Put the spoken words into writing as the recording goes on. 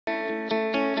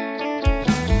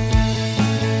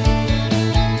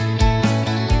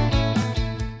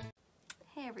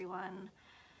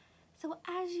So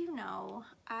as you know,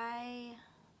 I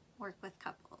work with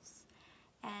couples,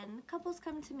 and couples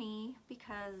come to me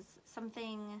because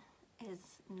something is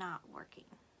not working.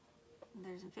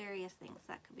 There's various things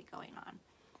that could be going on.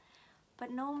 But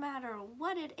no matter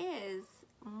what it is,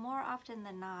 more often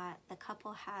than not, the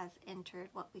couple has entered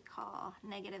what we call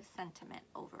negative sentiment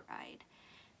override,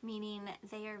 meaning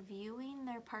they are viewing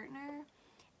their partner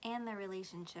and their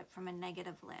relationship from a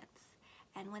negative lens.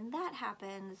 And when that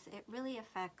happens, it really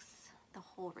affects the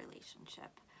whole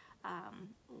relationship.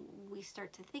 We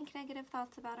start to think negative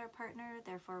thoughts about our partner,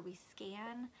 therefore we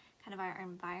scan kind of our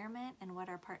environment and what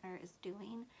our partner is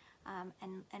doing,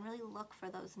 and really look for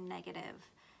those negative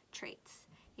traits.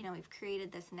 You know, we've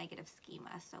created this negative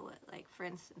schema. So like, for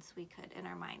instance, we could in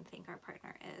our mind think our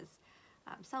partner is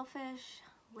selfish,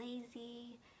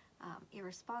 lazy,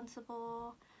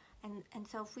 irresponsible. And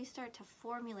so if we start to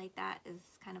formulate that as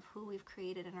kind of who we've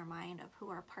created in our mind of who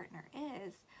our partner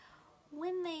is,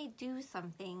 when they do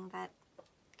something that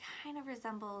kind of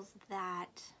resembles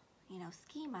that, you know,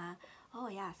 schema, oh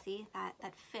yeah, see,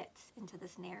 that fits into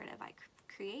this narrative I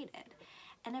created.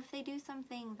 And if they do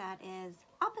something that is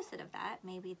opposite of that,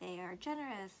 maybe they are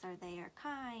generous or they are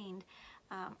kind,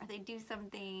 or they do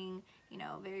something, you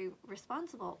know, very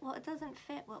responsible, well, it doesn't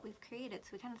fit what we've created, so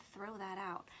we kind of throw that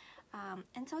out.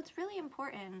 And so it's really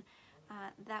important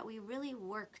that we really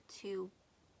work to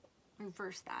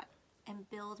reverse that and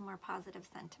build more positive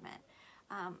sentiment.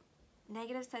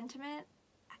 Negative sentiment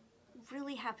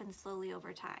really happens slowly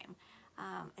over time.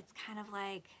 It's kind of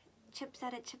like chips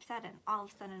at it, and all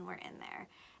of a sudden we're in there.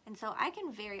 And so I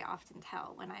can very often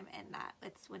tell when I'm in that.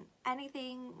 It's when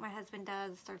anything my husband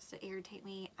does starts to irritate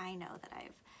me, I know that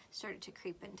I've started to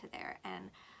creep into there.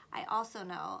 And I also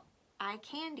know I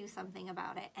can do something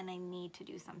about it, and I need to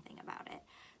do something about it.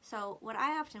 So what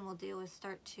I often will do is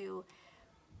start to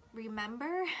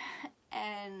remember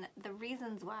and the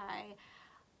reasons why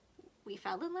we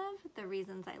fell in love, the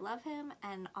reasons I love him,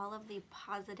 and all of the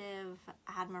positive,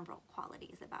 admirable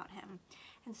qualities about him.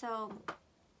 And so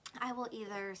I will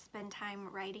either spend time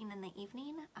writing in the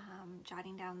evening,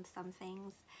 jotting down some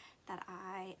things that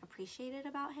I appreciated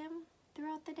about him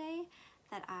throughout the day,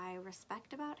 that I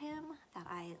respect about him, that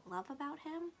I love about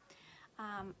him.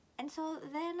 And so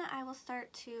then I will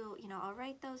start to, you know, I'll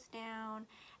write those down,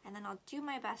 and then I'll do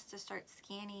my best to start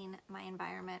scanning my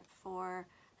environment for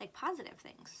like positive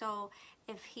things. So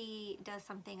if he does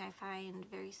something I find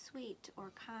very sweet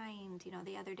or kind, you know,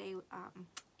 the other day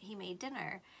he made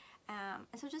dinner,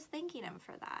 and so just thanking him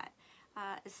for that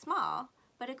is small,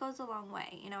 but it goes a long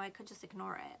way. You know, I could just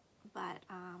ignore it, but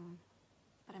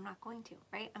I'm not going to,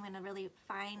 right? I'm going to really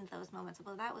find those moments of,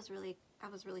 well, that was really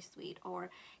sweet,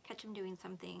 or catch him doing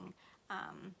something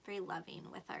very loving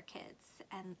with our kids,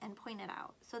 and point it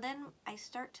out. So then I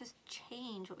start to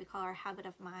change what we call our habit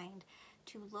of mind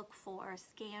to look for,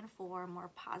 scan for more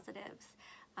positives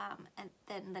and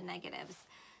than the negatives.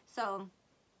 So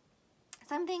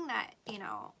something that, you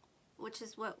know, which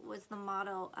is what was the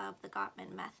model of the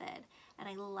Gottman method, and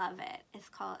I love it,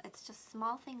 it's just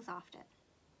small things often.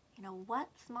 You know, what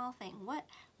small thing, what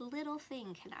little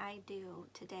thing can I do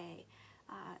today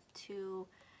to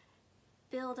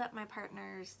build up my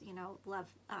partner's, you know, love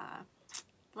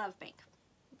bank.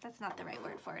 That's not the right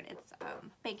word for it. It's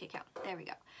bank account. There we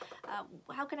go.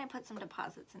 How can I put some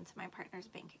deposits into my partner's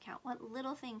bank account? What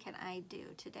little thing can I do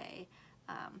today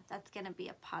that's going to be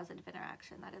a positive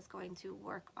interaction that is going to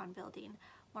work on building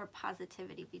more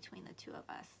positivity between the two of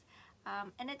us?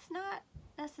 And it's not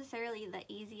necessarily the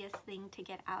easiest thing to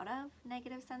get out of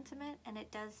negative sentiment, and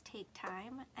it does take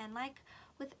time. And like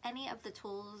with any of the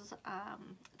tools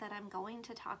that I'm going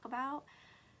to talk about,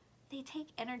 they take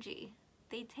energy,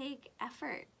 they take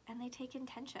effort, and they take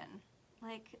intention.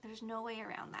 Like, there's no way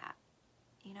around that.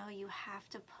 You know, you have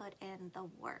to put in the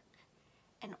work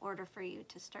in order for you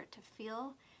to start to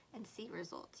feel and see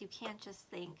results. You can't just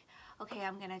think, okay,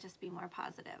 I'm gonna just be more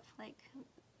positive. Like,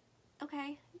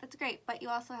 okay, that's great, but you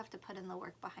also have to put in the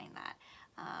work behind that.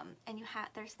 And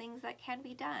there's things that can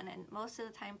be done, and most of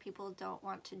the time people don't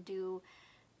want to do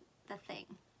the thing.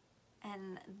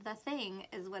 And the thing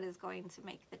is what is going to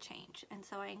make the change. And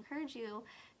so I encourage you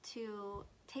to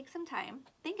take some time,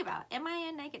 think about, am I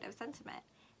in negative sentiment?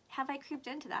 Have I creeped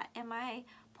into that? Am I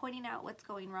pointing out what's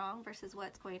going wrong versus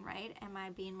what's going right? Am I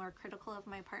being more critical of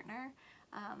my partner?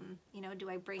 You know, do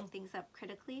I bring things up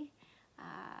critically?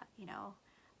 You know,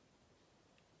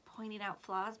 pointing out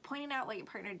flaws, pointing out what your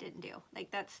partner didn't do. Like,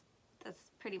 that's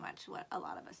pretty much what a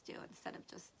lot of us do, instead of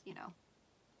just, you know,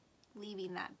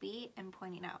 leaving that be and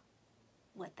pointing out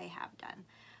what they have done.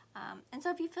 And so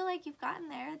if you feel like you've gotten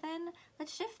there, then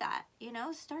let's shift that, you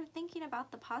know, start thinking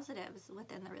about the positives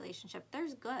within the relationship.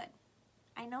 There's good.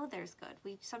 I know there's good.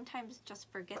 We sometimes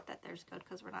just forget that there's good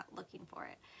because we're not looking for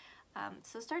it.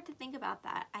 So start to think about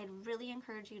that. I'd really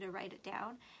encourage you to write it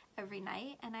down every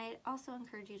night, and I also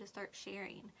encourage you to start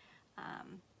sharing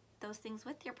those things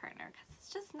with your partner, because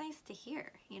it's just nice to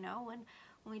hear, you know, when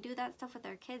we do that stuff with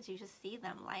our kids, you just see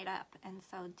them light up. And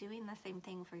so doing the same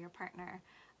thing for your partner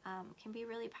can be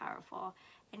really powerful.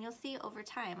 And you'll see over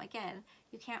time, again,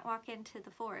 you can't walk into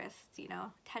the forest, you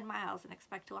know, 10 miles and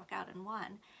expect to walk out in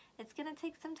one. It's going to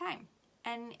take some time,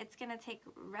 and it's going to take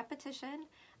repetition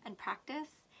and practice.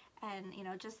 And, you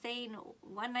know, just saying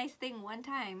one nice thing one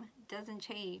time doesn't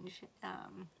change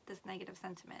this negative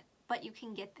sentiment, but you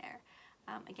can get there,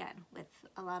 again, with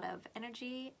a lot of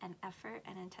energy and effort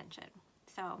and intention.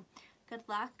 So good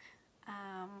luck.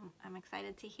 I'm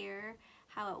excited to hear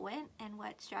how it went and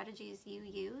what strategies you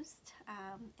used.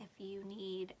 If you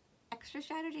need extra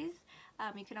strategies,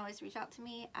 you can always reach out to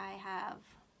me. I have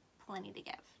plenty to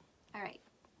give. All right,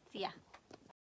 see ya.